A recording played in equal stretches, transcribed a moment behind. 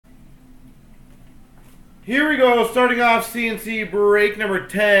Here we go, starting off C&C break number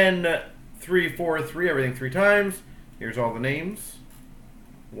 10, 3, 4, 3, everything 3 times. Here's all the names.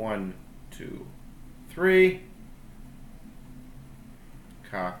 1, 2, 3.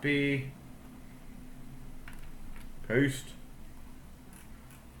 Copy. Paste.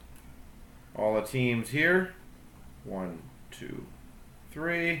 All the teams here. 1, 2,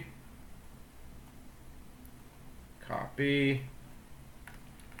 3. Copy.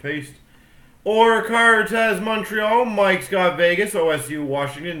 Paste. Or Cards has Montreal, Mike's got Vegas, OSU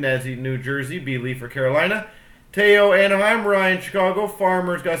Washington, Nezzy New Jersey, B. for Carolina, Teo Anaheim, Ryan Chicago,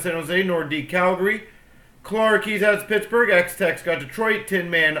 Farmer's got San Jose, Nordique Calgary, Clarkey's has Pittsburgh, X-Tex got Detroit, Tin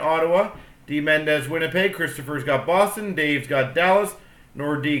Man Ottawa, D. Mendez Winnipeg, Christopher's got Boston, Dave's got Dallas,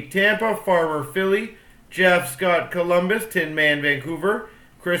 Nordique Tampa, Farmer Philly, Jeff's got Columbus, Tin Man Vancouver,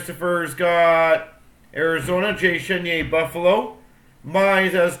 Christopher's got Arizona, Jay Chenier Buffalo,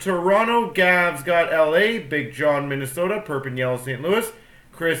 Mize has Toronto, Gav's got LA, Big John Minnesota, Perpignan St. Louis,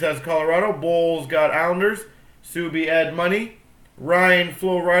 Chris has Colorado, Bowles got Islanders, Subi Ed Money, Ryan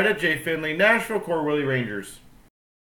Florida, Jay Finley Nashville, Core Willie Rangers.